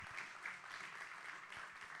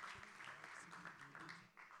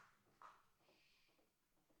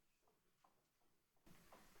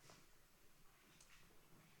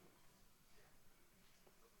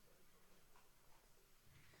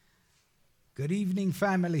Good evening,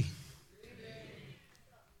 family.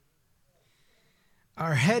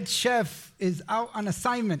 Our head chef is out on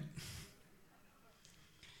assignment.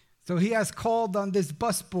 So he has called on this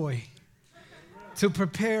busboy to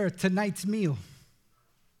prepare tonight's meal.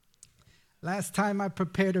 Last time I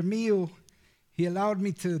prepared a meal, he allowed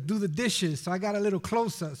me to do the dishes, so I got a little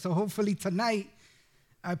closer. So hopefully tonight,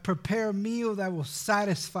 I prepare a meal that will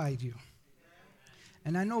satisfy you.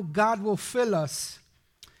 And I know God will fill us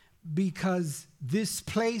because this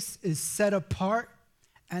place is set apart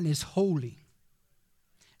and is holy.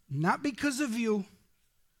 Not because of you,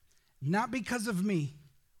 not because of me,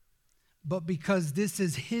 but because this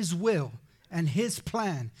is His will and His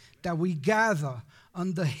plan that we gather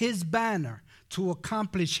under His banner to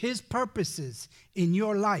accomplish His purposes in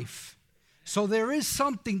your life. So there is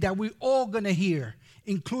something that we're all going to hear,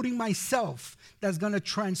 including myself, that's going to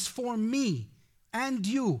transform me and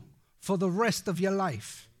you for the rest of your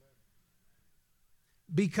life.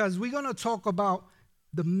 Because we're going to talk about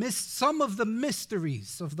some of the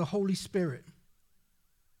mysteries of the Holy Spirit.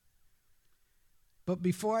 But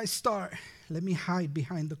before I start, let me hide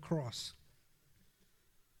behind the cross.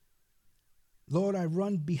 Lord, I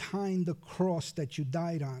run behind the cross that you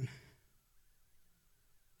died on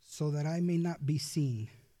so that I may not be seen.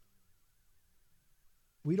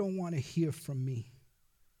 We don't want to hear from me.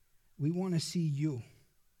 We want to see you.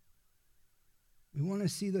 We want to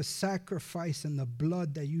see the sacrifice and the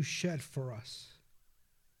blood that you shed for us.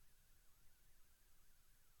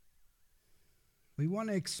 We want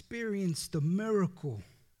to experience the miracle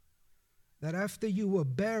that after you were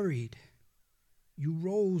buried, you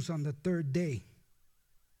rose on the third day.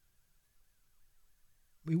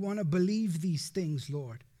 We want to believe these things,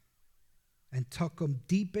 Lord, and tuck them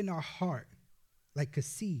deep in our heart like a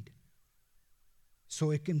seed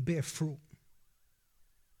so it can bear fruit.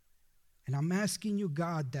 And I'm asking you,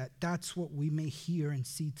 God, that that's what we may hear and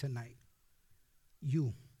see tonight.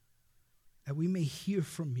 You. That we may hear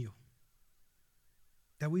from you.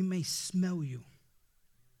 That we may smell you.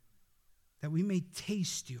 That we may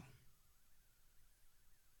taste you.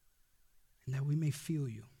 And that we may feel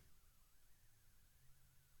you.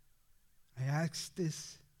 I ask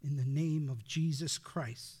this in the name of Jesus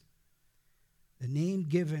Christ, the name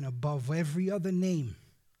given above every other name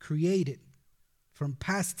created from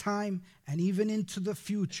past time and even into the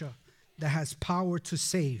future that has power to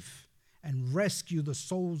save and rescue the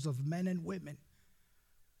souls of men and women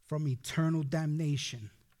from eternal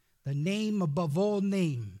damnation. The name above all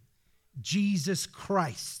name, Jesus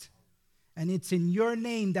Christ. And it's in your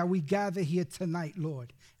name that we gather here tonight,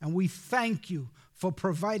 Lord. And we thank you for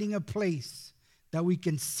providing a place that we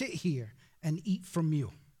can sit here and eat from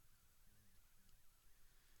you.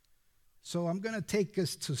 So I'm going to take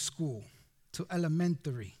us to school, to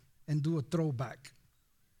elementary, and do a throwback.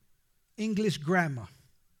 English grammar.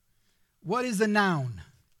 What is a noun?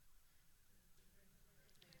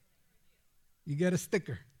 You get a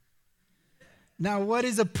sticker. Now, what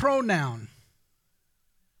is a pronoun?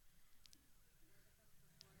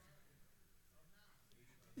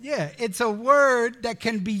 Yeah, it's a word that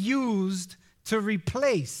can be used to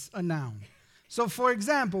replace a noun. So, for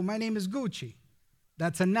example, my name is Guchi.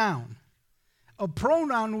 That's a noun. A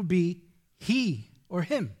pronoun would be he or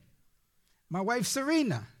him. My wife's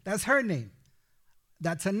Urena. That's her name.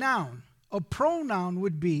 That's a noun. A pronoun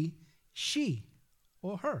would be she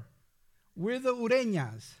or her. We're the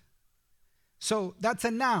Ureñas. So that's a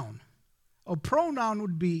noun. A pronoun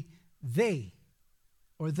would be they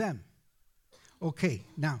or them. Okay,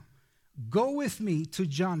 now go with me to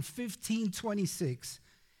John 15:26.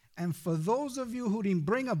 And for those of you who didn't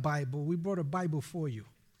bring a Bible, we brought a Bible for you.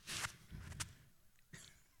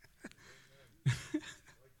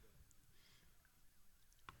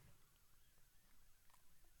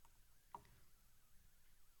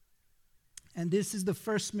 And this is the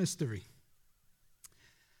first mystery.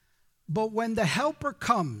 But when the Helper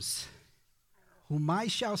comes, whom I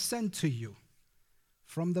shall send to you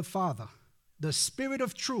from the Father, the Spirit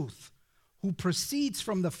of truth, who proceeds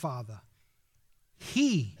from the Father,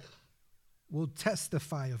 He will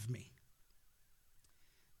testify of me.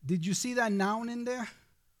 Did you see that noun in there?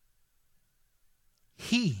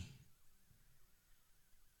 He.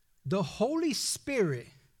 The Holy Spirit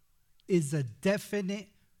is a definite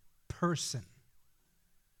person.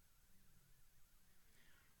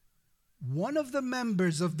 One of the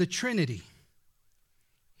members of the Trinity.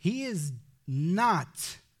 He is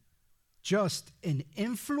not just an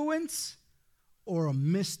influence or a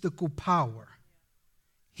mystical power.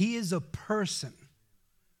 He is a person.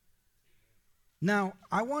 Now,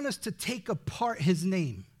 I want us to take apart his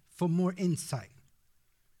name for more insight.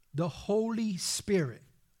 The Holy Spirit.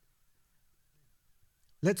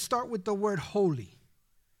 Let's start with the word holy.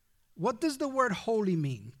 What does the word holy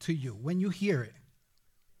mean to you when you hear it?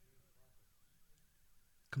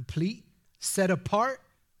 Complete, set apart,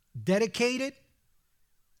 dedicated,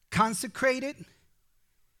 consecrated.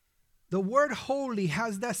 The word holy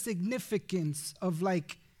has that significance of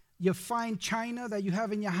like your fine china that you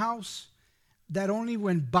have in your house that only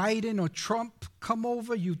when Biden or Trump come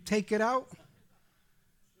over, you take it out.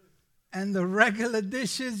 And the regular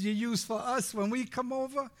dishes you use for us when we come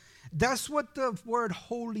over, that's what the word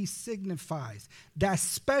holy signifies. That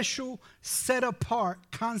special, set apart,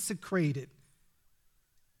 consecrated.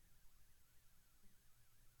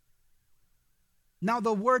 Now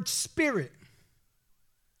the word spirit,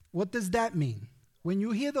 what does that mean? When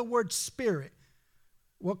you hear the word spirit,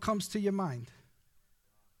 what comes to your mind?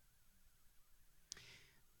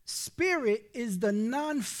 Spirit is the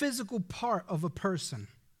non-physical part of a person.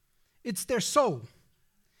 It's their soul.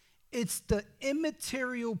 It's the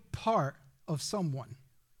immaterial part of someone.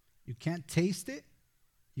 You can't taste it.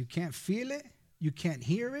 You can't feel it. You can't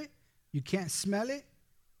hear it. You can't smell it.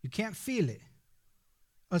 You can't feel it.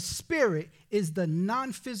 A spirit is the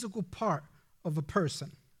non-physical part of a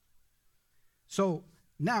person. So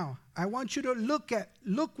now I want you to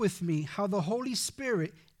look with me how the Holy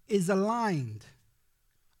Spirit is aligned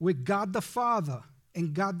with God the Father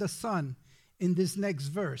and God the Son in this next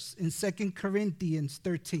verse in 2 Corinthians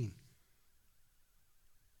 13.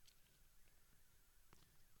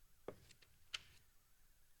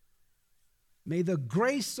 May the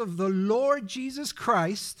grace of the Lord Jesus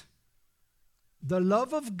Christ, the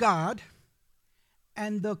love of God,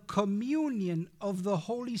 and the communion of the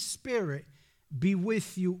Holy Spirit be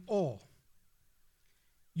with you all.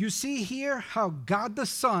 You see here how God the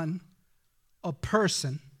Son, a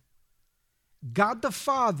person, God the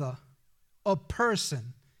Father, a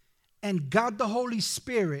person, and God the Holy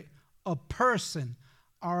Spirit, a person,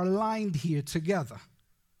 are aligned here together.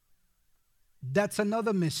 That's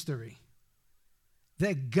another mystery.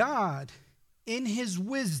 That God, in His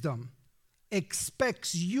wisdom,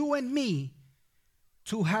 expects you and me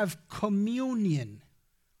to have communion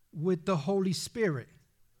with the Holy Spirit.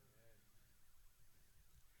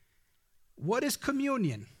 What is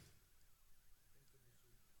communion?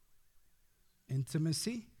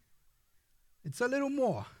 Intimacy. It's a little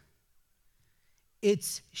more.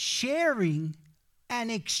 It's sharing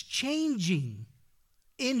and exchanging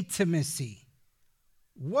intimacy.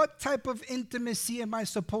 What type of intimacy am I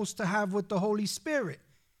supposed to have with the Holy Spirit?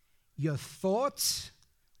 Your thoughts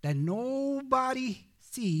that nobody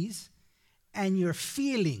sees and your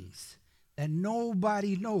feelings that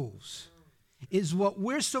nobody knows is what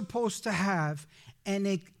we're supposed to have and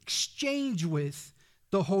exchange with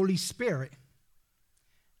the Holy Spirit.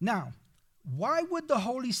 Now, why would the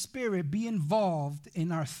Holy Spirit be involved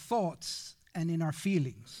in our thoughts and in our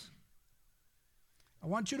feelings? I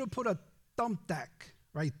want you to put a thumbtack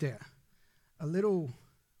right there, a little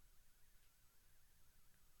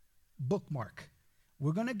bookmark.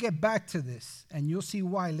 We're going to get back to this, and you'll see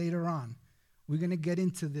why later on. We're going to get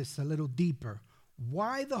into this a little deeper.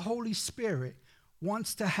 Why the Holy Spirit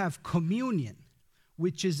wants to have communion,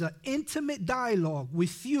 which is an intimate dialogue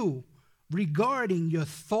with you regarding your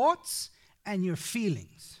thoughts and your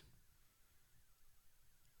feelings.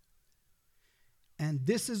 And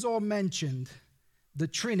this is all mentioned, the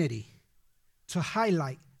Trinity, to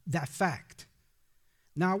highlight that fact.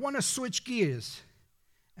 Now I want to switch gears,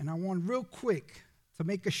 and I want real quick to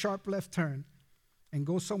make a sharp left turn and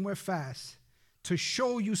go somewhere fast to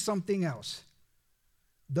show you something else.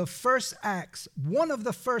 The first acts, one of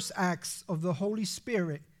the first acts of the Holy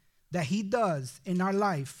Spirit that He does in our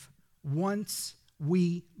life once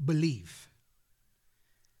we believe.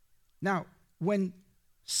 Now, when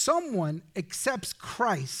someone accepts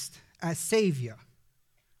Christ as Savior,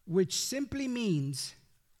 which simply means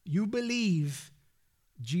you believe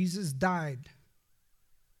Jesus died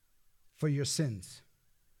for your sins.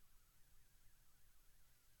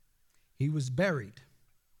 He was buried,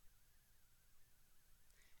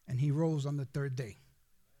 and He rose on the third day.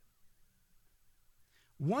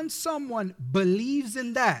 Once someone believes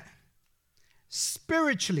in that,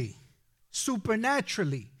 spiritually,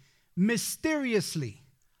 supernaturally, mysteriously,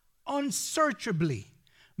 unsearchably,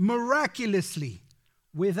 miraculously,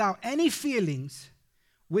 without any feelings,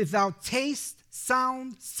 without taste,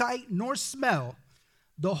 sound, sight, nor smell,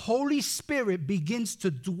 the Holy Spirit begins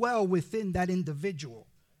to dwell within that individual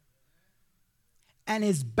and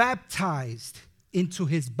is baptized into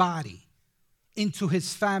his body, into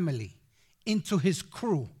his family, into his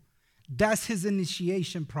crew. That's his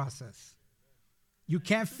initiation process. You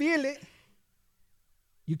can't feel it.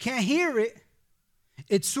 You can't hear it.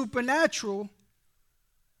 It's supernatural.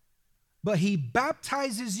 but he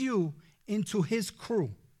baptizes you into his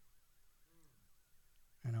crew.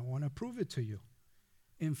 And I want to prove it to you.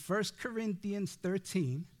 In 1 Corinthians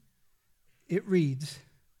 13, it reads,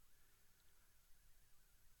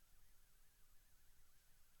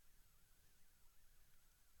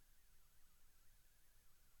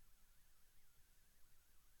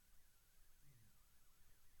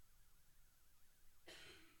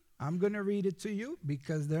 I'm going to read it to you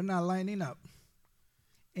because they're not lining up.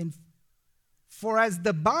 For as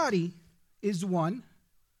the body is one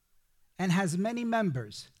and has many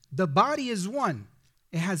members, the body is one,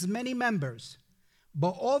 it has many members,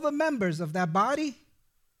 but all the members of that body,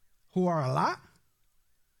 who are a lot,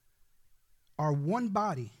 are one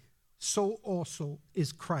body, so also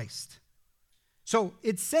is Christ. So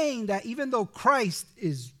it's saying that even though Christ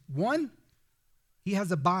is one, he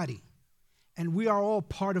has a body. And we are all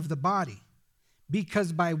part of the body.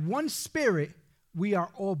 Because by one Spirit, we are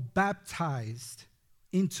all baptized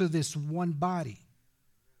into this one body.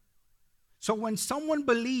 So when someone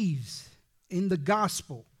believes in the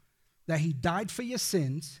gospel that he died for your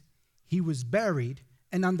sins, he was buried,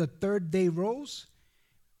 and on the third day rose,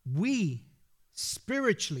 we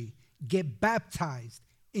spiritually get baptized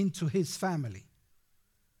into his family.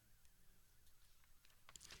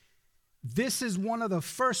 This is one of the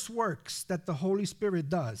first works that the Holy Spirit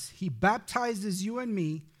does. He baptizes you and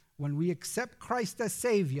me when we accept Christ as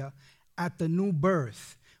Savior at the new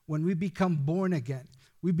birth, when we become born again.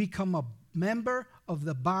 We become a member of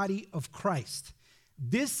the body of Christ.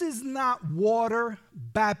 This is not water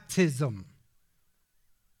baptism.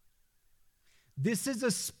 This is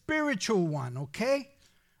a spiritual one, okay?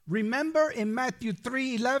 Remember in Matthew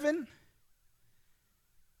 3:11?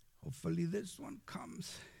 Hopefully this one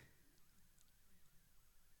comes.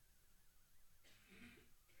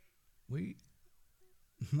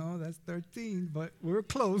 No, that's 13, but we're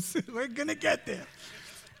close. We're going to get there.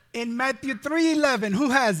 In Matthew 3:11, who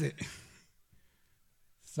has it?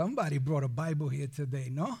 Somebody brought a Bible here today,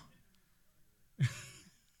 no?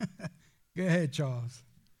 Go ahead, Charles.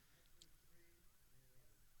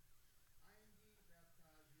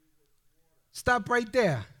 Stop right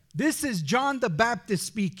there. This is John the Baptist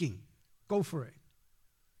speaking. Go for it.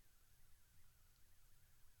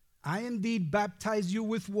 I indeed baptize you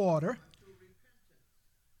with water.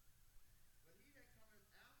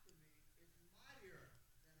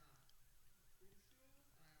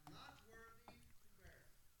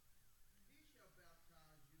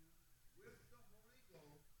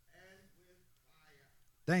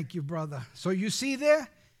 Thank you, brother. So you see there,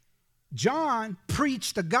 John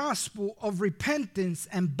preached the gospel of repentance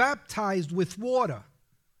and baptized with water.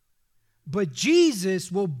 But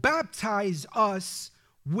Jesus will baptize us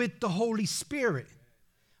with the Holy Spirit.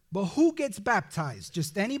 But who gets baptized?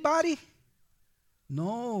 Just anybody?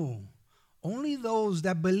 No. Only those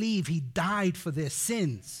that believe he died for their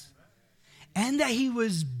sins and that he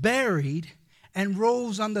was buried and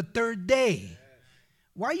rose on the third day.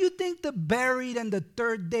 Why you think the buried and the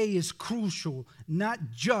third day is crucial,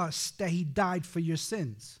 not just that he died for your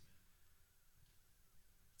sins?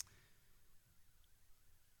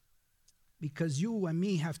 Because you and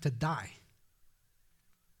me have to die.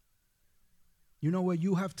 You know what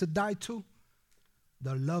you have to die to?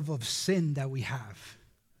 The love of sin that we have.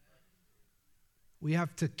 We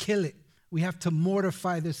have to kill it. We have to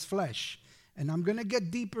mortify this flesh. And I'm going to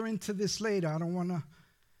get deeper into this later. I don't want to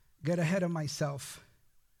get ahead of myself.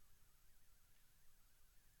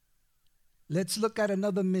 Let's look at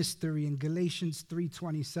another mystery in Galatians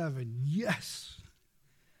 3:27. Yes.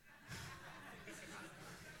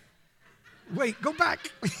 Wait, go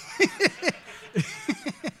back.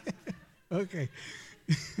 Okay.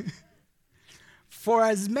 For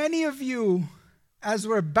as many of you as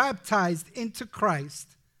were baptized into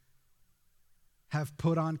Christ have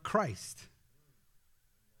put on Christ.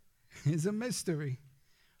 It's a mystery.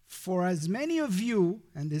 For as many of you,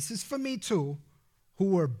 and this is for me too, who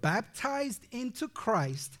were baptized into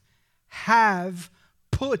Christ have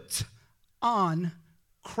put on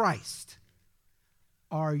Christ.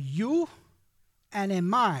 Are you and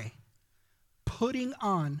am I putting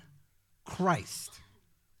on Christ?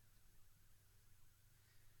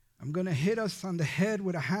 I'm going to hit us on the head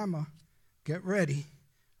with a hammer. Get ready.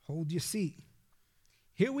 Hold your seat.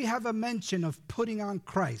 Here we have a mention of putting on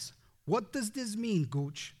Christ. What does this mean,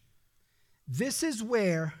 Guchi? This is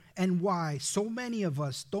where and why so many of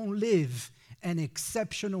us don't live an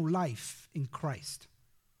exceptional life in Christ.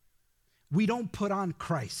 We don't put on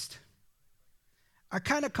Christ. I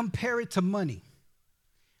kind of compare it to money.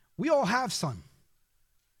 We all have some.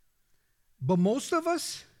 But most of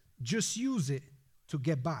us just use it to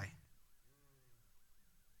get by.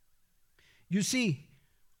 You see,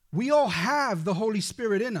 we all have the Holy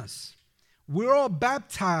Spirit in us. We're all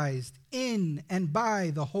baptized in and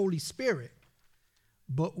by the Holy Spirit.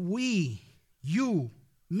 But we, you,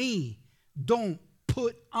 me, don't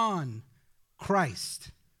put on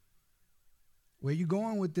Christ. Where you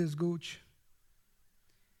going with this, Gucci?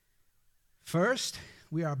 First,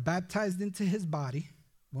 we are baptized into his body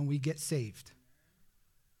when we get saved.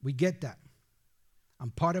 We get that.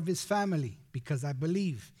 I'm part of his family because I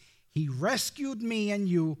believe he rescued me and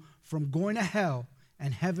you from going to hell,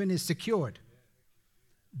 and heaven is secured.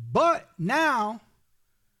 But now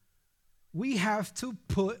we have to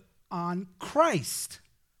put on Christ.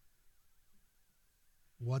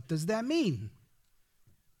 What does that mean?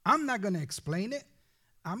 I'm not going to explain it.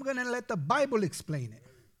 I'm going to let the Bible explain it.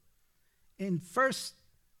 In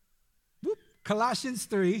Colossians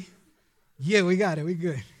 3, yeah, we got it, we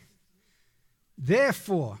good.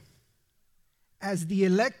 Therefore, as the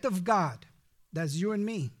elect of God, that's you and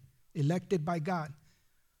me, elected by God,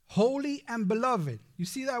 holy and beloved. You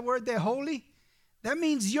see that word there, holy? That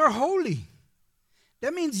means you're holy.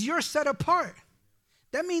 That means you're set apart.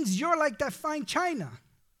 That means you're like that fine china.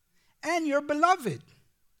 And you're beloved.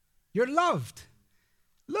 You're loved.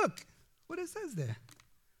 Look what it says there.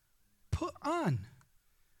 Put on.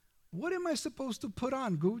 What am I supposed to put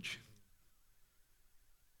on, Gooch?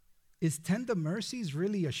 Is tender mercies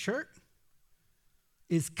really a shirt?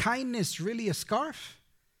 Is kindness really a scarf?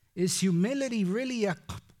 Is humility really a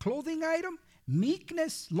clothing item?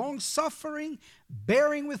 Meekness, long-suffering,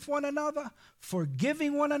 bearing with one another,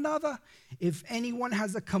 forgiving one another. If anyone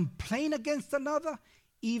has a complaint against another,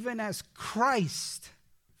 even as Christ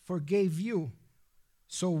forgave you,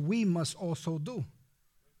 so we must also do.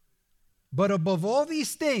 But above all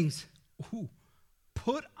these things,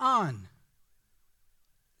 put on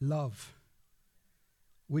love,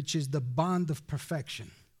 which is the bond of perfection.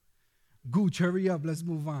 Gooch, hurry up, let's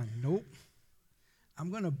move on. Nope. I'm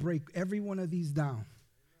going to break every one of these down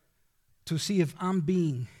to see if I'm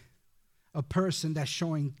being a person that's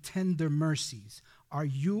showing tender mercies. Are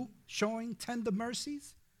you showing tender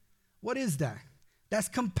mercies? What is that? That's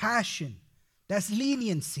compassion. That's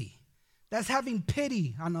leniency. That's having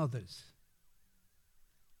pity on others.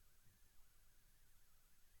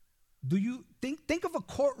 Do you think of a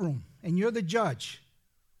courtroom and you're the judge?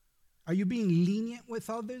 Are you being lenient with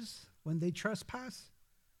others when they trespass?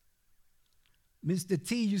 Mr.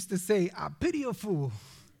 T used to say, I pity a fool.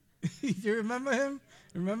 You remember him?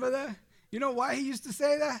 Remember that? You know why he used to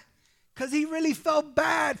say that? Because he really felt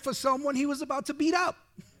bad for someone he was about to beat up.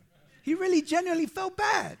 He really genuinely felt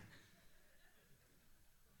bad.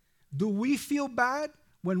 Do we feel bad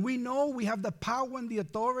when we know we have the power and the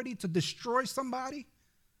authority to destroy somebody?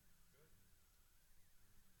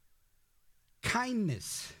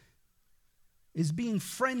 Kindness is being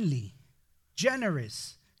friendly,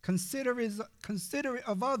 generous, considerate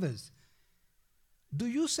of others. Do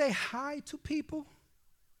you say hi to people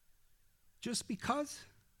just because?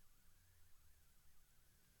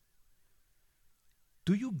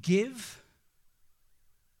 Do you give?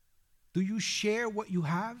 Do you share what you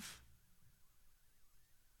have?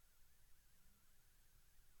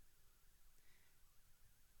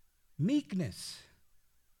 Meekness.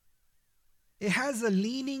 It has a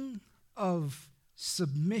leaning of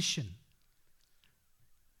submission.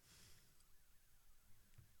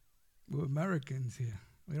 We're Americans here.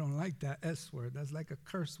 We don't like that S word. That's like a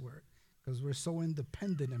curse word because we're so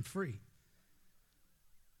independent and free.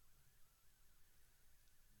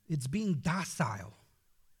 It's being docile.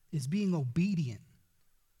 It's being obedient.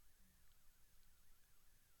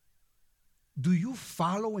 Do you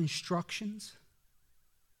follow instructions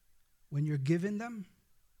when you're given them?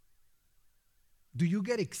 Do you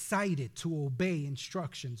get excited to obey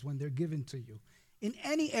instructions when they're given to you? In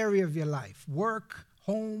any area of your life, work,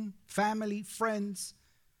 home, family, friends,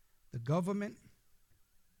 the government.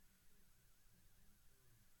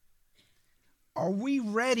 Are we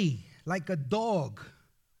ready like a dog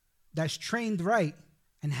that's trained right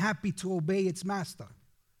and happy to obey its master?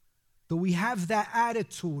 Do we have that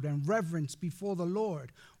attitude and reverence before the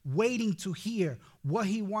Lord, waiting to hear what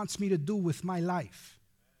he wants me to do with my life?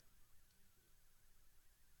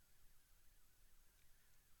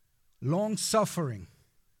 Long-suffering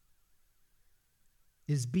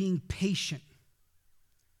is being patient,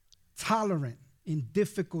 tolerant in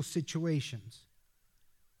difficult situations.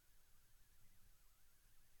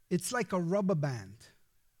 It's like a rubber band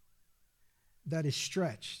that is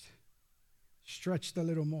stretched a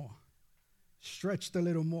little more, stretched a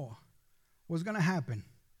little more. What's going to happen?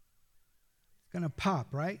 It's going to pop,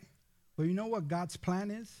 right? But you know what God's plan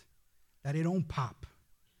is? That it don't pop.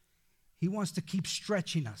 He wants to keep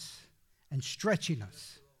stretching us and stretching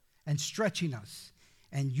us and stretching us.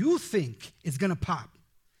 And you think it's going to pop.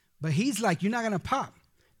 But he's like, you're not going to pop.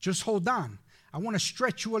 Just hold on. I want to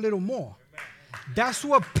stretch you a little more. That's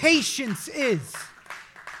what patience is.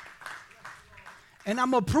 And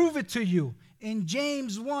I'm going to prove it to you. In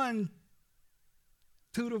James 1,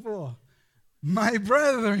 2-4. My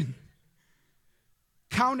brethren,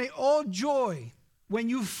 count it all joy when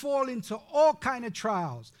you fall into all kind of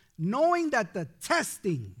trials, knowing that the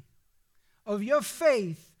testing of your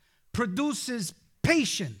faith produces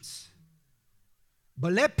patience.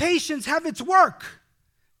 But let patience have its work.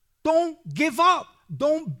 Don't give up.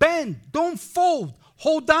 Don't bend. Don't fold.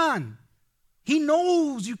 Hold on. He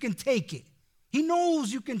knows you can take it. He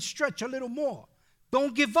knows you can stretch a little more.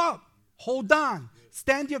 Don't give up. Hold on.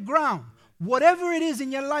 Stand your ground. Whatever it is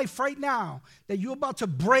in your life right now that you're about to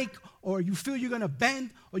break, or you feel you're going to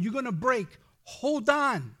bend or you're going to break, hold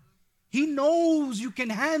on. He knows you can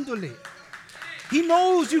handle it. He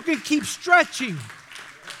knows you can keep stretching.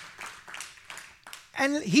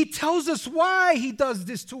 And he tells us why he does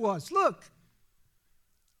this to us. Look,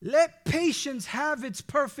 let patience have its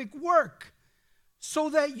perfect work, so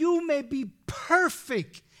that you may be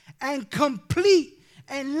perfect and complete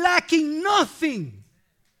and lacking nothing.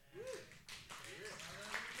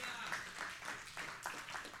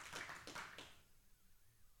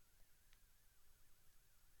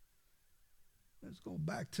 Let's go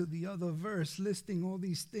back to the other verse, listing all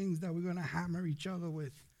these things that we're going to hammer each other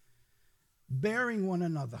with. Bearing one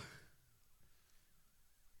another.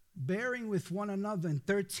 Bearing with one another in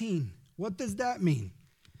 13. What does that mean?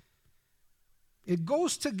 It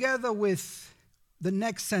goes together with the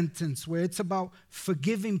next sentence where it's about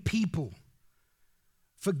forgiving people.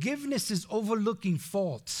 Forgiveness is overlooking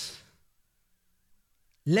faults,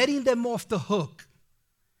 letting them off the hook.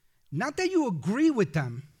 Not that you agree with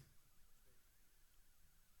them,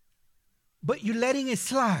 but you're letting it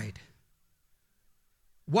slide.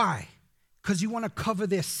 Why? Because you want to cover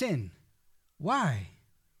their sin. Why?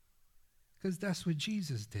 Because that's what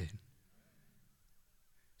Jesus did.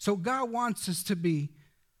 So God wants us to be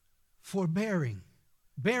forbearing,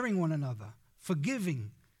 bearing one another, forgiving.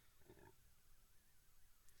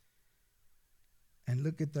 And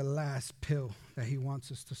look at the last pill that he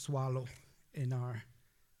wants us to swallow in our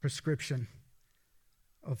prescription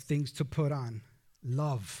of things to put on.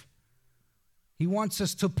 Love. He wants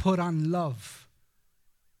us to put on love.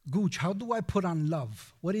 Guchi, how do I put on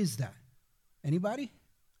love? What is that? Anybody?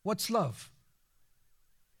 What's love?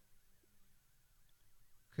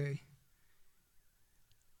 Okay.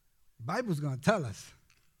 The Bible's going to tell us.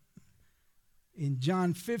 In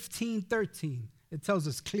John 15:13, it tells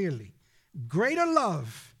us clearly, greater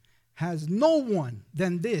love has no one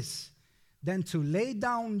than this, than to lay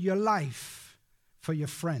down your life for your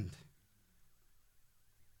friend.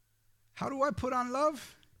 How do I put on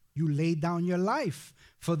love? You lay down your life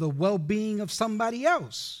for the well-being of somebody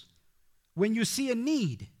else. When you see a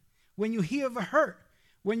need, when you hear of a hurt,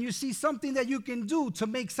 when you see something that you can do to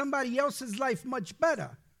make somebody else's life much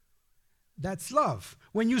better, that's love.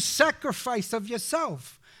 When you sacrifice of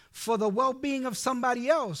yourself for the well-being of somebody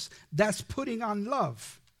else, that's putting on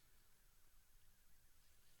love.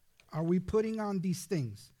 Are we putting on these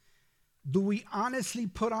things? Do we honestly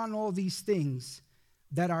put on all these things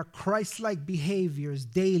that are Christ-like behaviors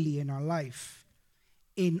daily in our life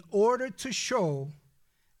in order to show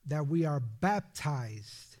that we are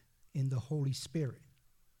baptized in the Holy Spirit?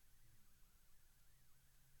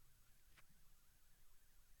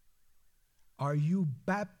 Are you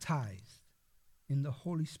baptized in the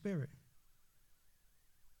Holy Spirit?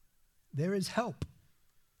 There is help.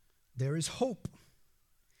 There is hope.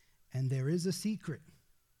 And there is a secret.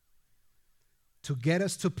 To get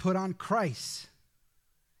us to put on Christ,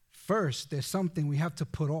 first, there's something we have to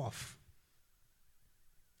put off.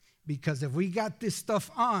 Because if we got this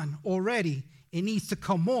stuff on already, it needs to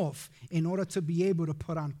come off in order to be able to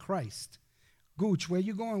put on Christ. Guchi, where are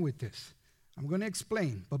you going with this? I'm going to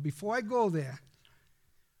explain. But before I go there,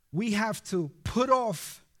 we have to put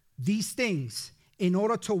off these things in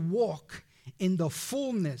order to walk in the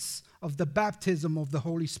fullness of the baptism of the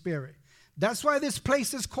Holy Spirit. That's why this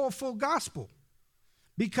place is called Full Gospel.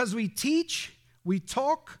 Because we teach, we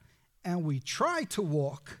talk, and we try to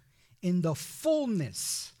walk in the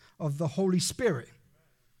fullness of the Holy Spirit.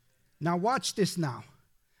 Now watch this now.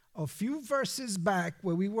 A few verses back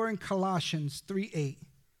where we were in Colossians 3:8,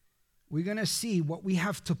 we're going to see what we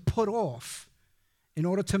have to put off in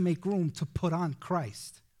order to make room to put on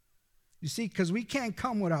Christ. You see, because we can't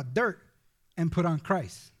come with our dirt and put on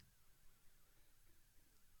Christ.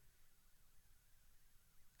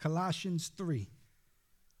 Colossians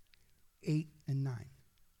 3:8 and 9.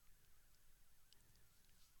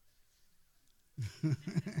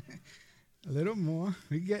 A little more.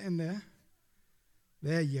 We're getting there.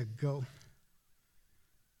 There you go.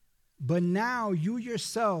 But now you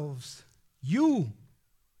yourself,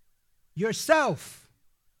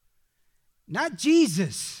 not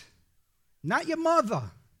Jesus, not your mother,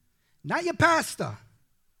 not your pastor,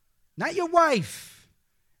 not your wife,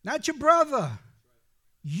 not your brother.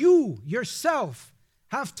 You yourself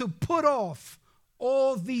have to put off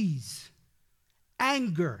all these: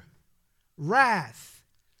 anger, wrath,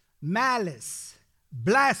 malice,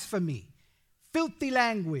 blasphemy, filthy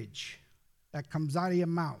language that comes out of your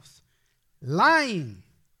mouth, lying,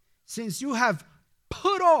 since you have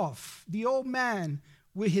put off the old man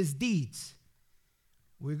with his deeds.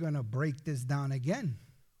 We're going to break this down again.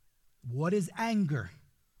 What is anger?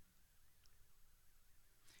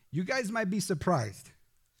 You guys might be surprised.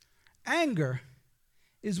 Anger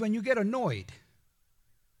is when you get annoyed,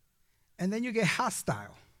 and then you get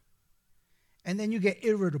hostile, and then you get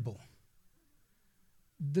irritable.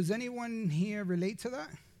 Does anyone here relate to that?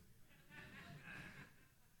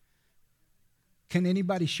 Can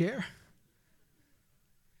anybody share?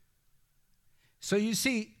 So you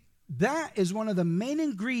see, that is one of the main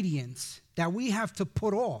ingredients that we have to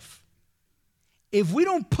put off. If we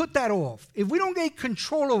don't put that off, if we don't get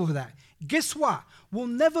control over that, guess what? We'll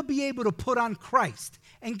never be able to put on Christ.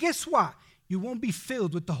 And guess what? You won't be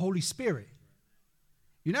filled with the Holy Spirit.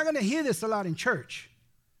 You're not going to hear this a lot in church.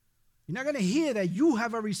 You're not going to hear that you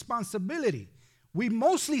have a responsibility. We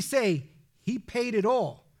mostly say, He paid it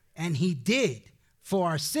all, and He did for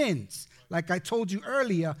our sins, like I told you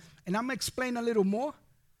earlier, and I'm going to explain a little more.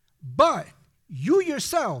 But you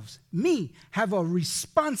yourselves, me, have a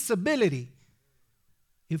responsibility,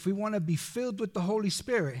 if we want to be filled with the Holy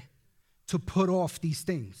Spirit, to put off these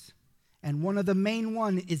things. And one of the main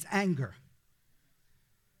one is anger.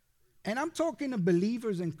 And I'm talking to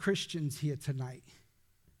believers and Christians here tonight.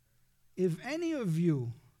 If any of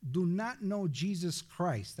you do not know Jesus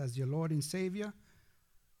Christ as your Lord and Savior,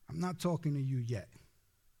 I'm not talking to you yet.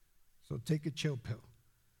 So take a chill pill.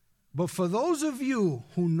 But for those of you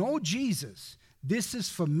who know Jesus, this is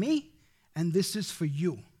for me and this is for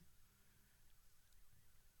you.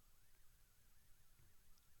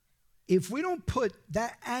 If we don't put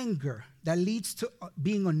that anger that leads to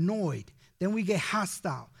being annoyed, then we get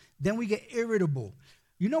hostile, then we get irritable.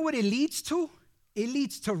 You know what it leads to? It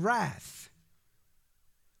leads to wrath.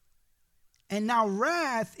 And now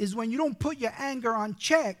wrath is when you don't put your anger on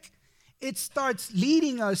check, it starts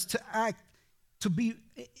leading us to act, to be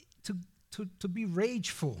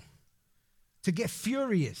rageful, to get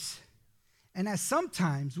furious. And as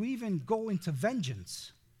sometimes we even go into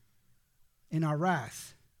vengeance in our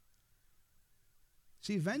wrath.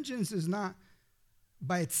 See, vengeance is not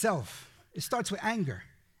by itself. It starts with anger,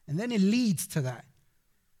 and then it leads to that.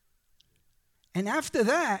 And after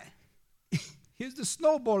that, here's the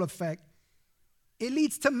snowball effect. It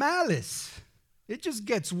leads to malice. It just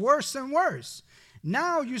gets worse and worse.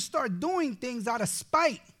 Now you start doing things out of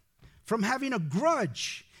spite, from having a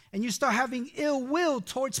grudge, and you start having ill will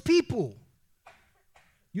towards people.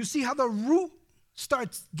 You see how the root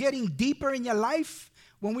starts getting deeper in your life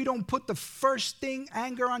when we don't put the first thing,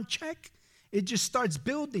 anger, on check? It just starts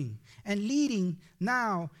building and leading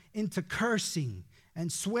now into cursing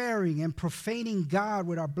and swearing and profaning God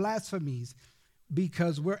with our blasphemies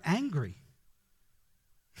because we're angry.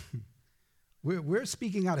 We're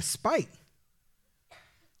speaking out of spite.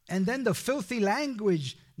 And then the filthy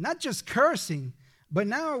language, not just cursing, but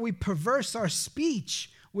now we perverse our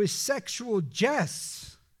speech with sexual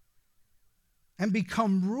jests and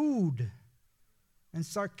become rude and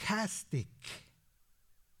sarcastic.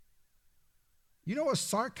 You know what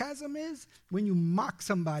sarcasm is? When you mock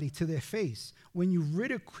somebody to their face, when you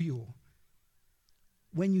ridicule,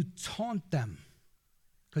 when you taunt them,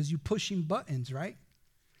 because you're pushing buttons, right?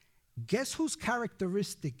 Guess whose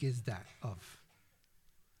characteristic is that of?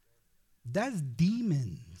 That's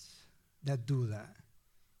demons that do that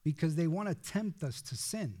because they want to tempt us to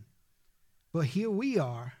sin. But here we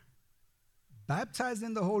are, baptized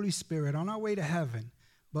in the Holy Spirit on our way to heaven,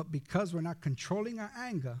 but because we're not controlling our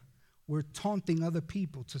anger, we're taunting other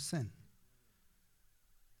people to sin.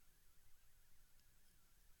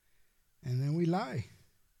 And then we lie.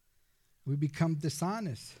 We become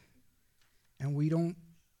dishonest. And we don't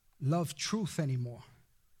love truth anymore.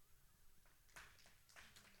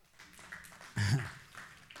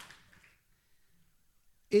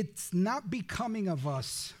 It's not becoming of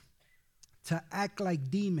us to act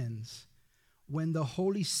like demons when the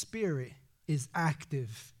Holy Spirit is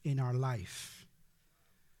active in our life.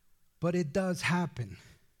 But it does happen.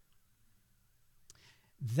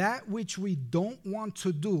 That which we don't want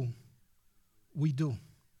to do, we do.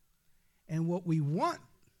 And what we want,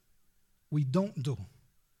 we don't do.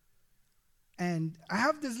 And I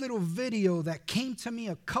have this little video that came to me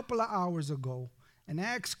a couple of hours ago, and I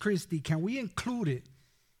asked Christy, can we include it?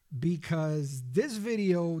 Because this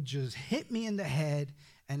video just hit me in the head,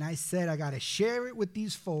 and I said I got to share it with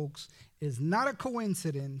these folks. It's not a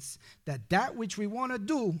coincidence that which we want to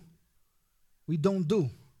do, we don't do.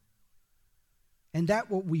 And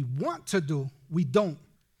that what we want to do, we don't.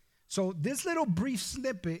 So this little brief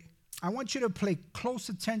snippet, I want you to pay close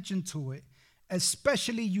attention to it,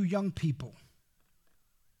 especially you young people.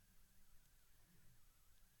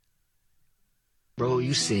 Bro,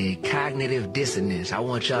 you said cognitive dissonance. I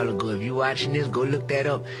want y'all to go, if you watching this, go look that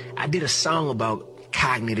up. I did a song about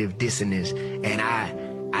cognitive dissonance, and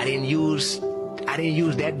I didn't use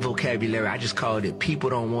that vocabulary. I just called it people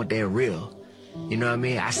don't want that real. You know what I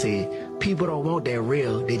mean? I said people don't want that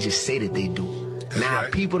real, they just say that they do. That's now,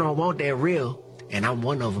 right. People don't want that real, and I'm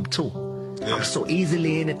one of them too. Yeah. I'm so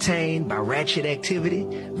easily entertained by ratchet activity,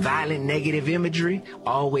 violent negative imagery,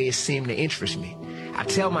 always seem to interest me. I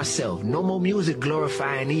tell myself, no more music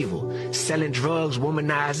glorifying evil, selling drugs,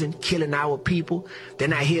 womanizing, killing our people.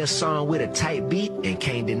 Then I hear a song with a tight beat and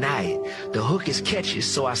can't deny it. The hook is catchy,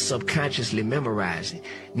 so I subconsciously memorize it.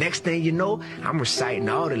 Next thing you know, I'm reciting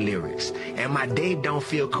all the lyrics. And my day don't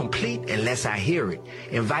feel complete unless I hear it.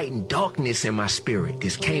 Inviting darkness in my spirit,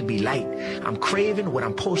 this can't be light. I'm craving what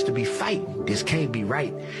I'm supposed to be fighting, this can't be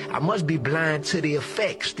right. I must be blind to the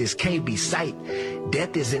effects, this can't be sight.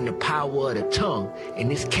 Death is in the power of the tongue, and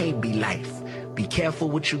this can't be life. Be careful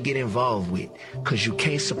what you get involved with, because you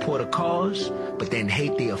can't support a cause, but then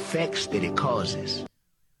hate the effects that it causes.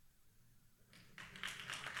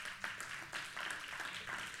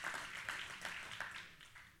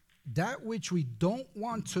 That which we don't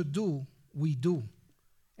want to do, we do.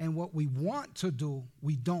 And what we want to do,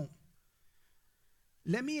 we don't.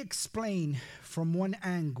 Let me explain from one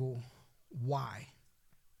angle why.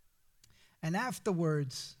 And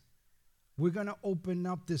afterwards, we're going to open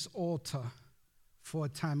up this altar for a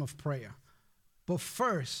time of prayer. But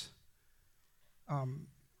first,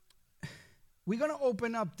 we're going to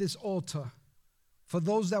open up this altar for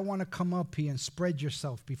those that want to come up here and spread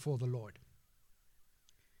yourself before the Lord.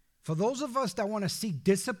 For those of us that want to seek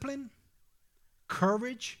discipline,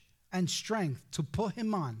 courage, and strength to put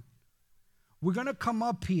him on, we're going to come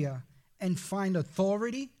up here and find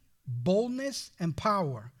authority, boldness, and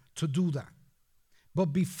power to do that. But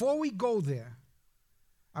before we go there,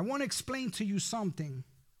 I want to explain to you something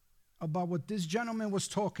about what this gentleman was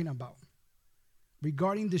talking about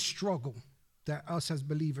regarding the struggle that us as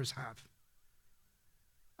believers have.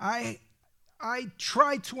 I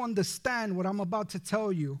tried to understand what I'm about to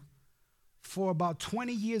tell you for about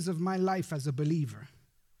 20 years of my life as a believer.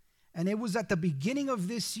 And it was at the beginning of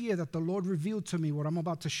this year that the Lord revealed to me what I'm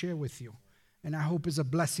about to share with you. And I hope is a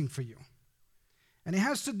blessing for you. And it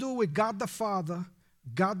has to do with God the Father,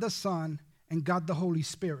 God the Son, and God the Holy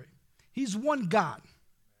Spirit. He's one God.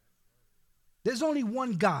 There's only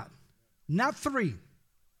one God, not three.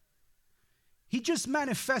 He just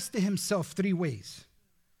manifested himself three ways.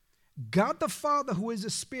 God the Father, who is a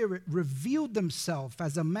spirit, revealed himself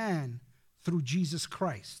as a man through Jesus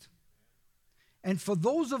Christ. And for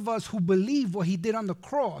those of us who believe what he did on the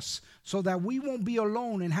cross so that we won't be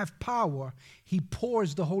alone and have power, he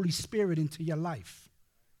pours the Holy Spirit into your life.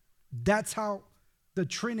 That's how the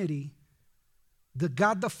Trinity, the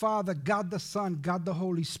God the Father, God the Son, God the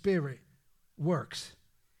Holy Spirit works.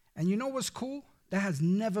 And you know what's cool? That has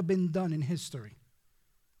never been done in history.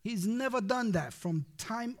 He's never done that from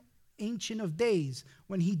time ancient of days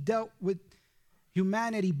when he dealt with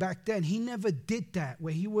humanity back then. He never did that,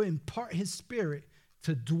 where he would impart his spirit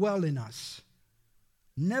to dwell in us.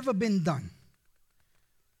 Never been done.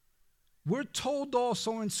 We're told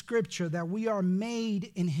also in Scripture that we are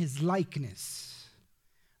made in his likeness,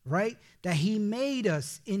 right? That he made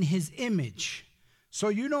us in his image. So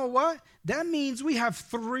you know what? That means we have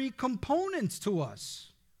three components to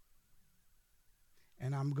us.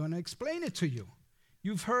 And I'm going to explain it to you.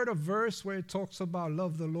 You've heard a verse where it talks about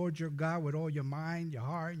love the Lord your God with all your mind, your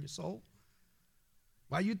heart, and your soul.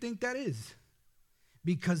 Why do you think that is?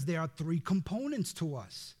 Because there are three components to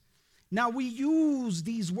us. Now, we use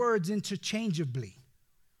these words interchangeably,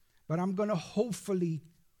 but I'm going to hopefully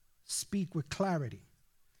speak with clarity.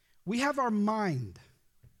 We have our mind.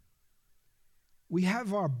 We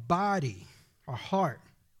have our body, our heart,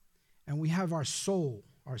 and we have our soul,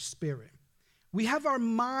 our spirit. We have our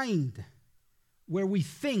mind, where we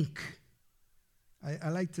think. I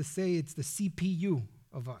like to say it's the CPU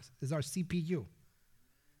of us. It's our CPU.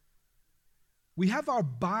 We have our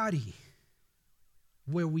body,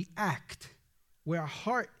 where we act. where our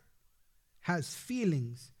heart has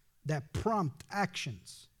feelings that prompt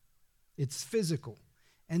actions. It's physical.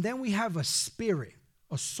 And then we have a spirit,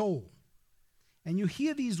 a soul. And you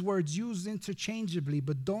hear these words used interchangeably,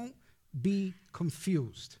 but don't be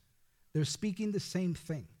confused. They're speaking the same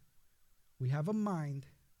thing. We have a mind,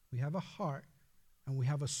 we have a heart, and we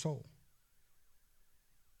have a soul.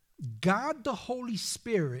 God the Holy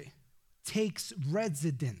Spirit takes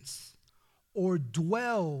residence or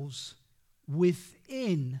dwells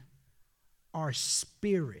within our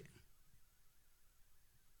spirit.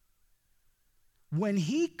 When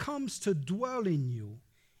he comes to dwell in you,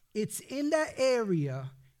 it's in that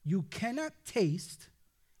area you cannot taste,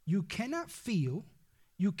 you cannot feel,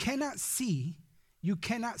 you cannot see, you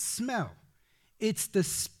cannot smell. It's the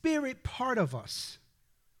spirit part of us.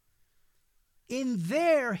 In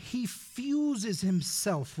there, he fuses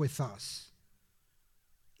himself with us.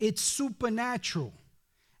 It's supernatural.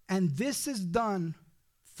 And this is done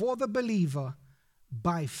for the believer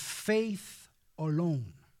by faith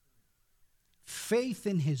alone. Faith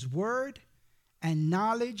in his word and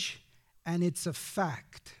knowledge, and it's a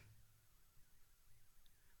fact.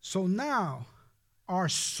 So now, our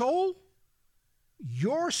soul,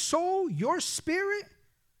 your spirit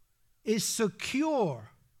is secure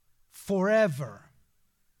forever.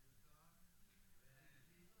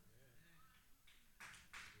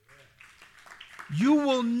 You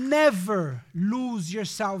will never lose your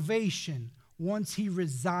salvation once he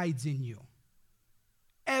resides in you.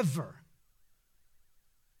 Ever.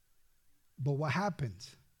 But what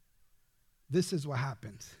happens? This is what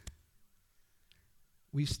happens.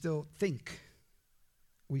 We still think.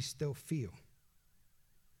 We still feel.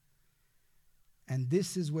 And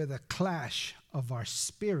this is where the clash of our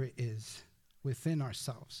spirit is within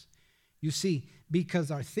ourselves. You see,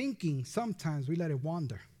 because our thinking, sometimes we let it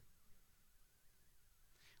wander.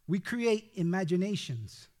 We create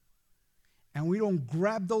imaginations, and we don't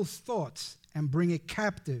grab those thoughts and bring it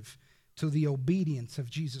captive to the obedience of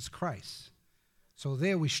Jesus Christ. So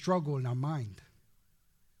there we struggle in our mind.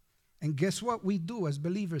 And guess what we do as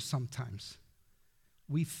believers sometimes?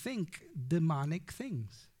 We think demonic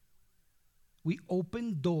things. We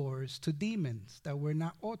open doors to demons that we're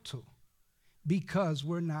not ought to, because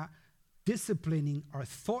we're not disciplining our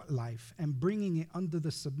thought life and bringing it under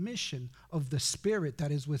the submission of the spirit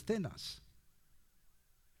that is within us.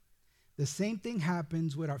 The same thing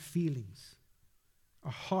happens with our feelings,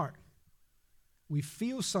 our heart. We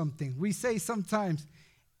feel something. We say sometimes,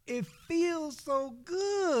 it feels so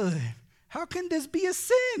good. How can this be a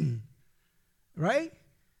sin? Right?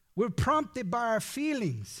 We're prompted by our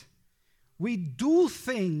feelings. We do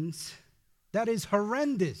things that is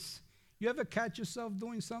horrendous. You ever catch yourself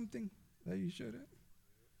doing something that you shouldn't?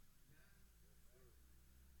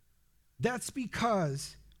 That's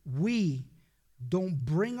because we don't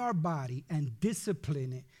bring our body and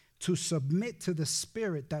discipline it to submit to the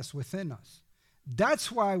spirit that's within us.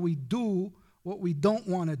 That's why we do what we don't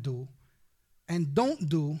want to do and don't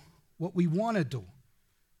do what we want to do.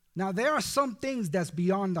 Now, there are some things that's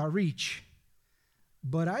beyond our reach,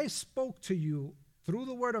 but I spoke to you through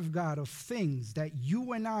the word of God of things that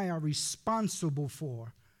you and I are responsible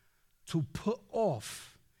for to put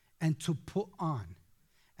off and to put on.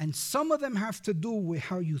 And some of them have to do with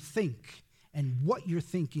how you think and what you're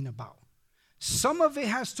thinking about. Some of it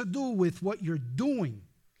has to do with what you're doing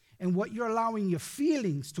and what you're allowing your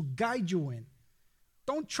feelings to guide you in.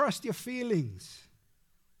 Don't trust your feelings.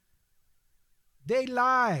 They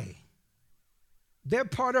lie. They're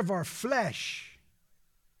part of our flesh.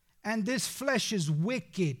 And this flesh is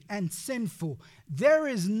wicked and sinful. There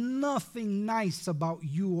is nothing nice about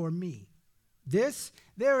you or me. This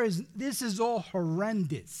is all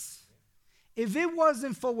horrendous. If it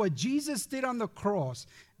wasn't for what Jesus did on the cross,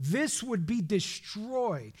 this would be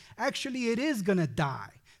destroyed. Actually, it is going to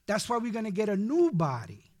die. That's why we're going to get a new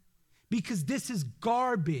body, because this is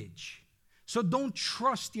garbage. So don't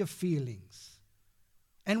trust your feelings.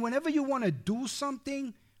 And whenever you want to do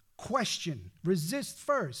something, question, resist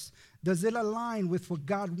first. Does it align with what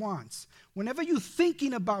God wants? Whenever you're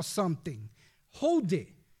thinking about something, hold it.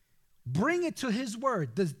 Bring it to his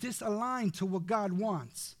word. Does this align to what God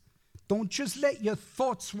wants? Don't just let your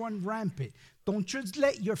thoughts run rampant. Don't just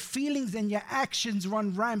let your feelings and your actions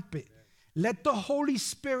run rampant. Let the Holy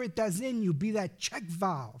Spirit that's in you be that check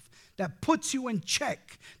valve that puts you in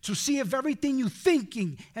check to see if everything you're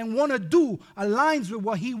thinking and want to do aligns with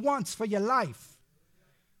what he wants for your life.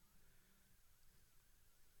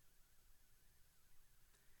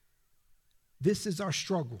 This is our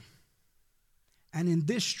struggle. And in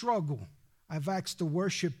this struggle, I've asked the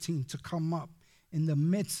worship team to come up in the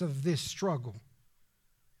midst of this struggle.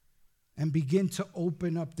 and begin to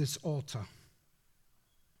open up this altar.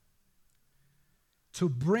 To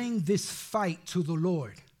bring this fight to the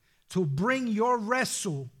Lord. To bring your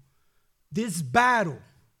wrestle, this battle,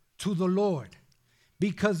 to the Lord.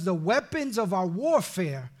 Because the weapons of our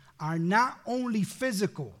warfare are not only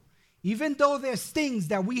physical. Even though there's things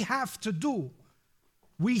that we have to do,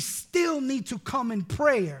 we still need to come in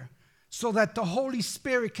prayer so that the Holy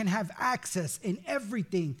Spirit can have access in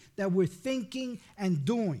everything that we're thinking and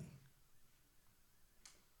doing.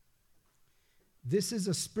 This is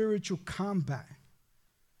a spiritual combat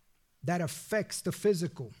that affects the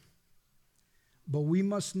physical. But we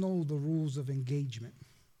must know the rules of engagement.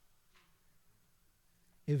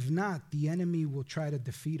 If not, the enemy will try to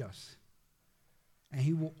defeat us. And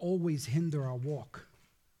he will always hinder our walk.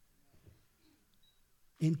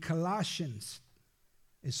 In Colossians,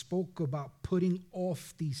 it spoke about putting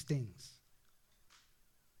off these things.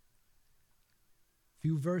 A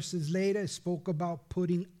few verses later, it spoke about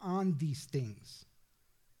putting on these things.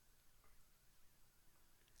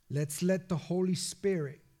 Let's let the Holy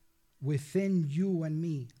Spirit within you and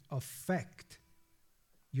me affect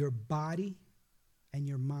your body and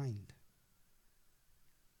your mind.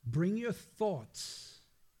 Bring your thoughts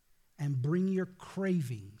and bring your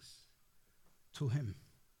cravings to Him.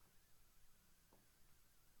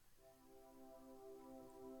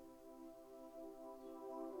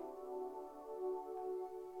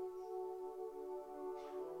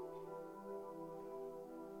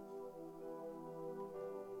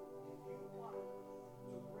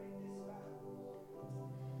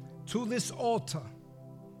 To this altar,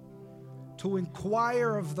 to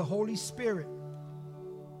inquire of the Holy Spirit,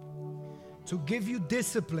 to give you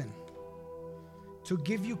discipline, to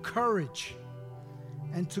give you courage,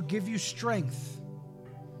 and to give you strength.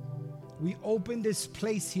 We open this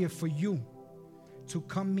place here for you to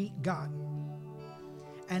come meet God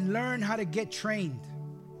and learn how to get trained,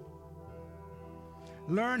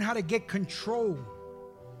 learn how to get control,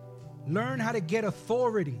 learn how to get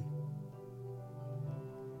authority,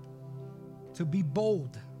 to be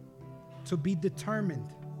bold, to be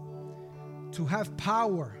determined, to have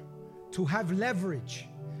power, to have leverage,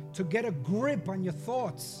 to get a grip on your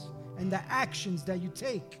thoughts and the actions that you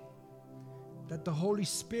take, that the Holy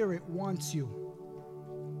Spirit wants you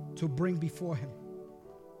to bring before Him.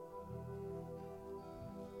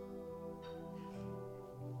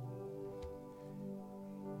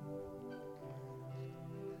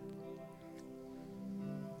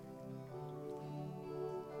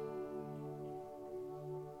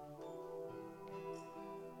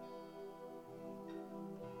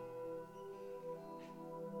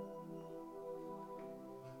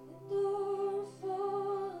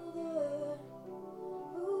 Father,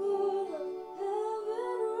 who art of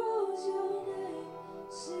heaven, rules your name.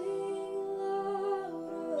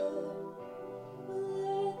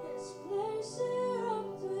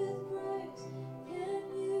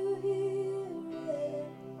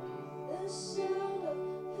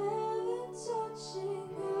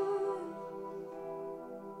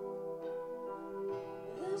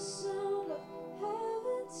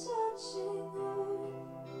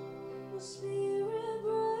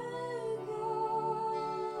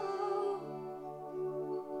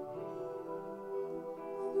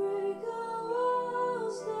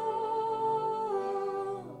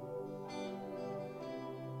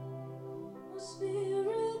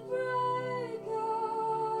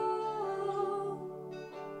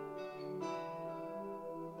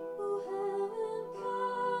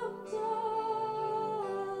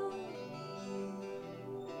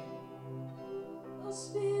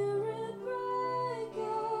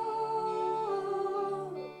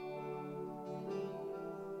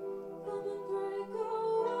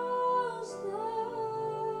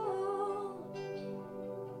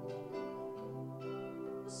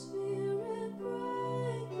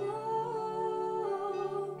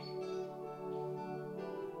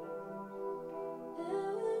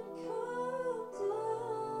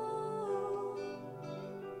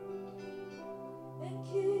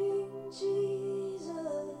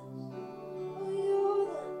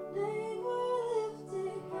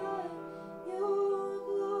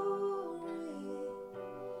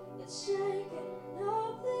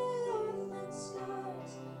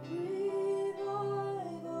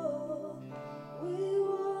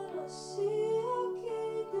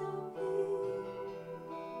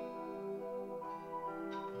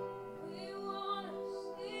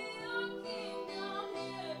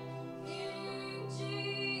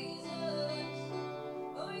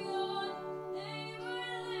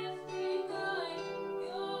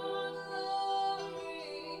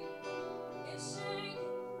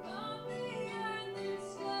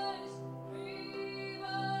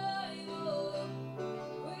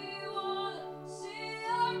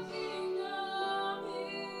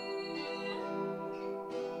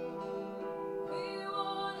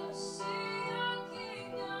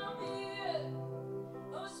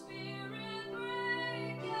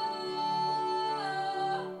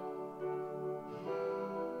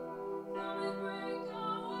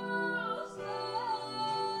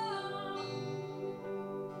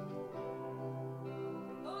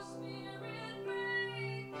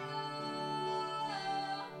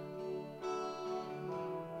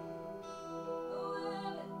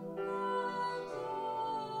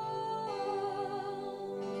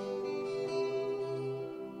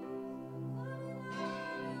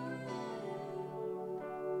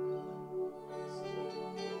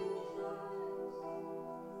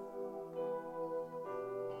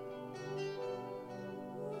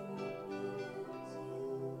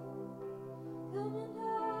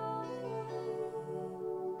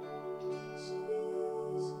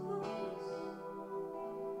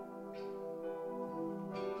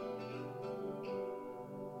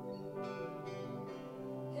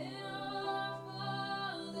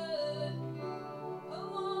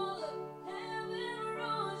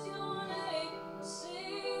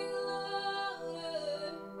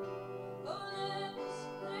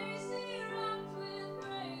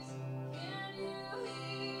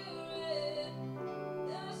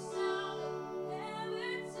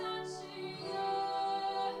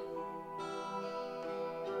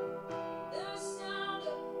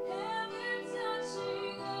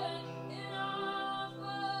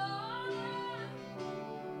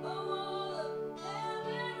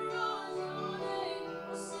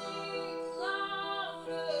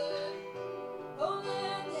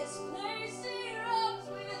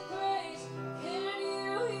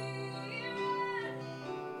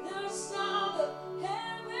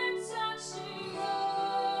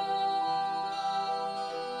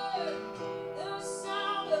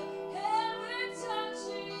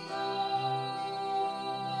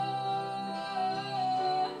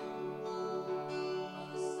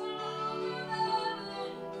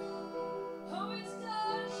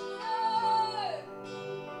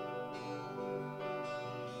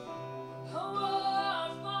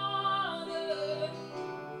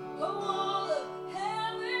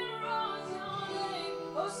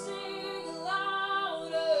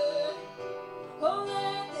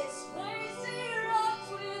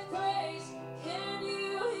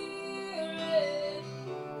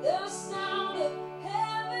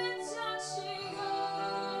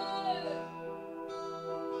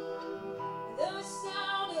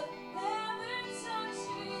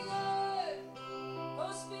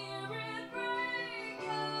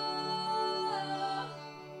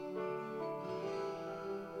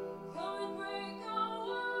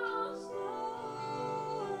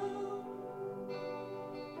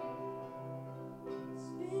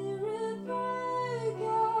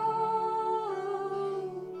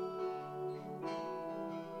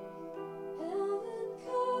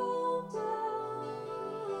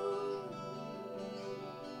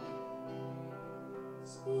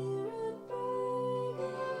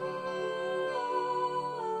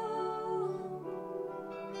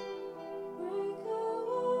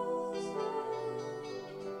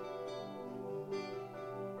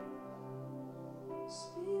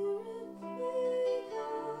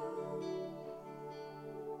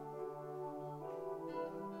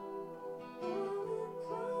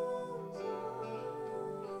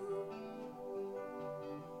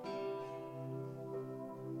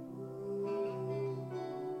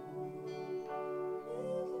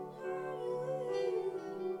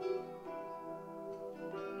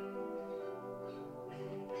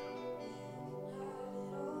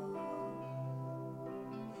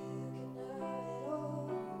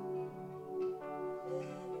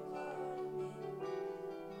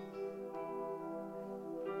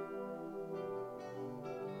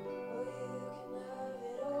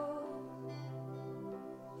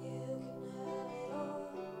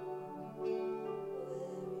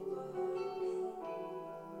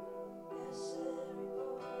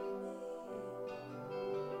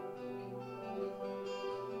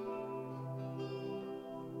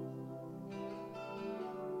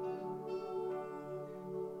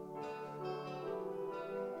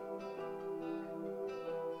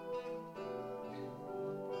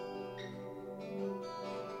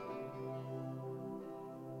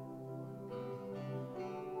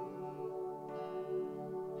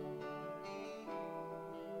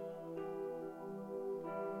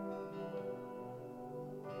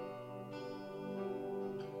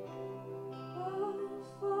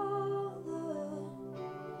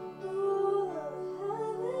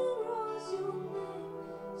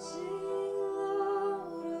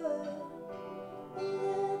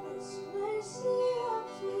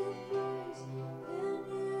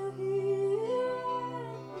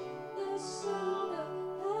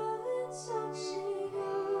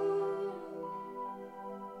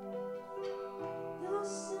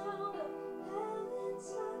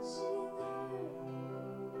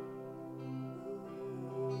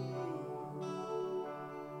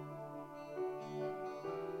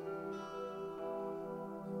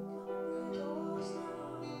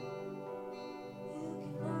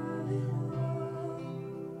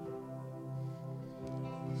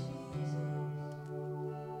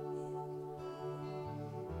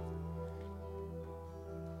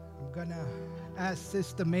 I'm going to ask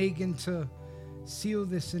Sister Megan to seal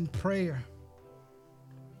this in prayer.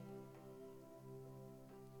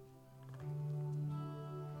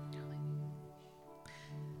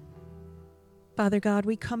 Father God,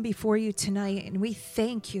 we come before you tonight and we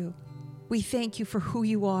thank you. We thank you for who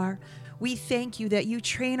you are. We thank you that you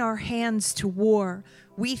train our hands to war.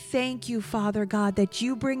 We thank you, Father God, that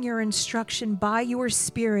you bring your instruction by your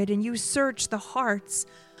Spirit and you search the hearts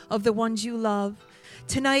of the ones you love.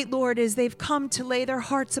 Tonight, Lord, as they've come to lay their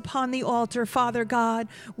hearts upon the altar, Father God,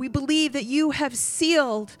 we believe that you have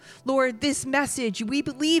sealed, Lord, this message. We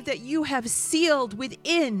believe that you have sealed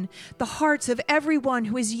within the hearts of everyone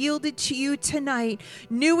who has yielded to you tonight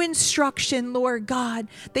new instruction, Lord God.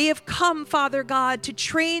 They have come, Father God, to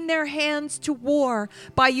train their hands to war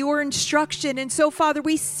by your instruction. And so, Father,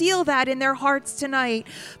 we seal that in their hearts tonight.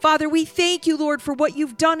 Father, we thank you, Lord, for what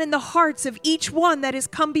you've done in the hearts of each one that has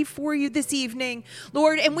come before you this evening.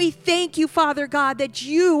 Lord, and we thank you, Father God, that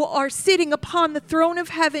you are sitting upon the throne of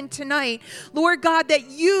heaven tonight. Lord God, that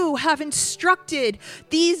you have instructed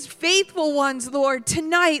these faithful ones, Lord,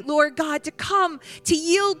 tonight, Lord God, to come, to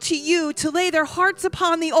yield to you, to lay their hearts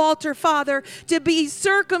upon the altar, Father, to be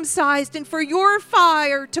circumcised and for your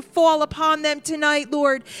fire to fall upon them tonight,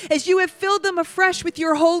 Lord, as you have filled them afresh with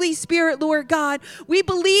your Holy Spirit, Lord God. We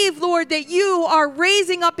believe, Lord, that you are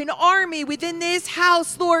raising up an army within this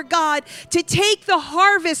house, Lord God, to take the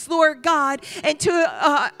harvest, Lord God, and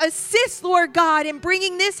to assist, Lord God, in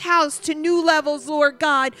bringing this house to new levels, Lord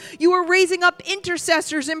God. You are raising up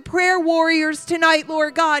intercessors and prayer warriors tonight,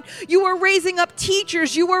 Lord God. You are raising up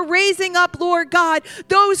teachers. You are raising up, Lord God,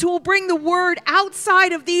 those who will bring the word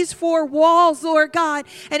outside of these four walls, Lord God.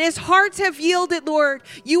 And as hearts have yielded, Lord,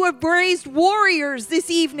 you have raised warriors this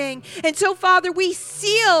evening. And so, Father, we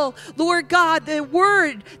seal, Lord God, the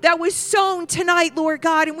word that was sown tonight, Lord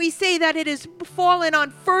God, and we say that it is fallen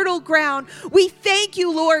on fertile ground. We thank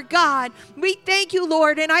you, Lord God. We thank you,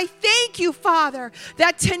 Lord. And I thank you, Father,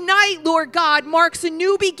 that tonight, Lord God, marks a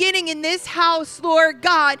new beginning in this house, Lord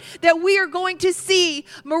God, that we are going to see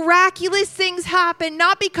miraculous things happen,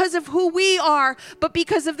 not because of who we are, but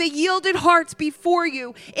because of the yielded hearts before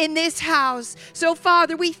you in this house. So,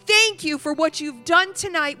 Father, we thank you for what you've done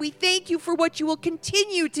tonight. We thank you for what you will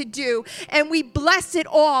continue to do. And we bless it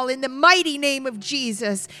all in the mighty name of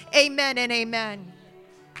Jesus. Amen and amen.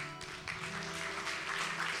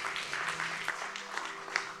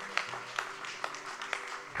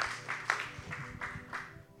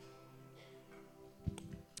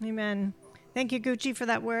 Amen. Thank you, Guchi, for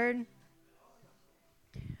that word.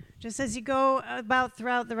 Just as you go about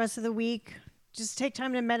throughout the rest of the week, just take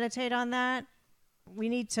time to meditate on that. We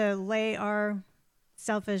need to lay our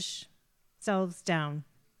selfish selves down.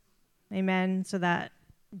 Amen. So that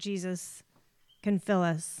Jesus can fill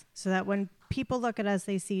us. So that when people look at us,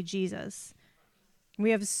 they see Jesus.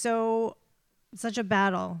 We have such a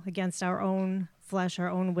battle against our own flesh, our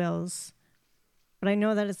own wills. But I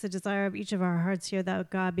know that it's the desire of each of our hearts here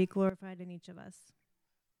that God be glorified in each of us.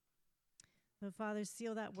 So, Father,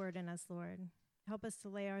 seal that word in us, Lord. Help us to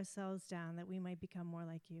lay ourselves down that we might become more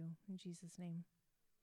like you. In Jesus' name.